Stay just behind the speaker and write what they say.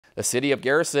The city of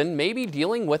Garrison may be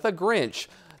dealing with a Grinch.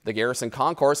 The Garrison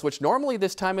Concourse, which normally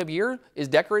this time of year is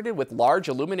decorated with large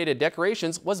illuminated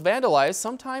decorations, was vandalized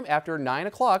sometime after 9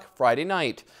 o'clock Friday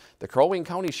night. The Crow Wing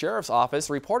County Sheriff's Office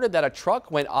reported that a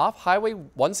truck went off Highway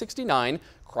 169,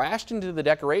 crashed into the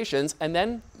decorations, and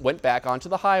then went back onto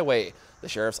the highway. The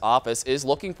Sheriff's Office is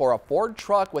looking for a Ford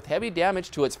truck with heavy damage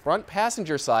to its front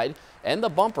passenger side and the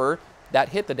bumper that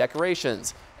hit the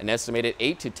decorations. An estimated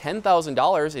 $8,000 to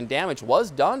 $10,000 in damage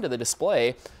was done to the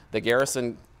display. The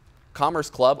Garrison Commerce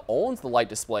Club owns the light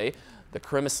display. The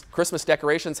Christmas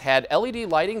decorations had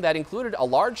LED lighting that included a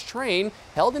large train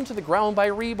held into the ground by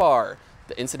rebar.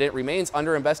 The incident remains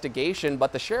under investigation,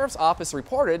 but the Sheriff's Office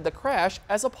reported the crash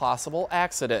as a possible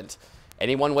accident.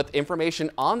 Anyone with information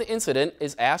on the incident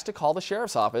is asked to call the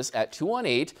Sheriff's Office at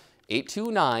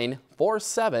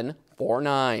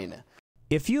 218-829-4749.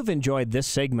 If you've enjoyed this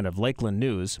segment of Lakeland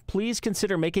News, please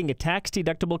consider making a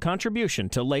tax-deductible contribution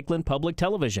to Lakeland Public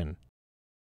Television.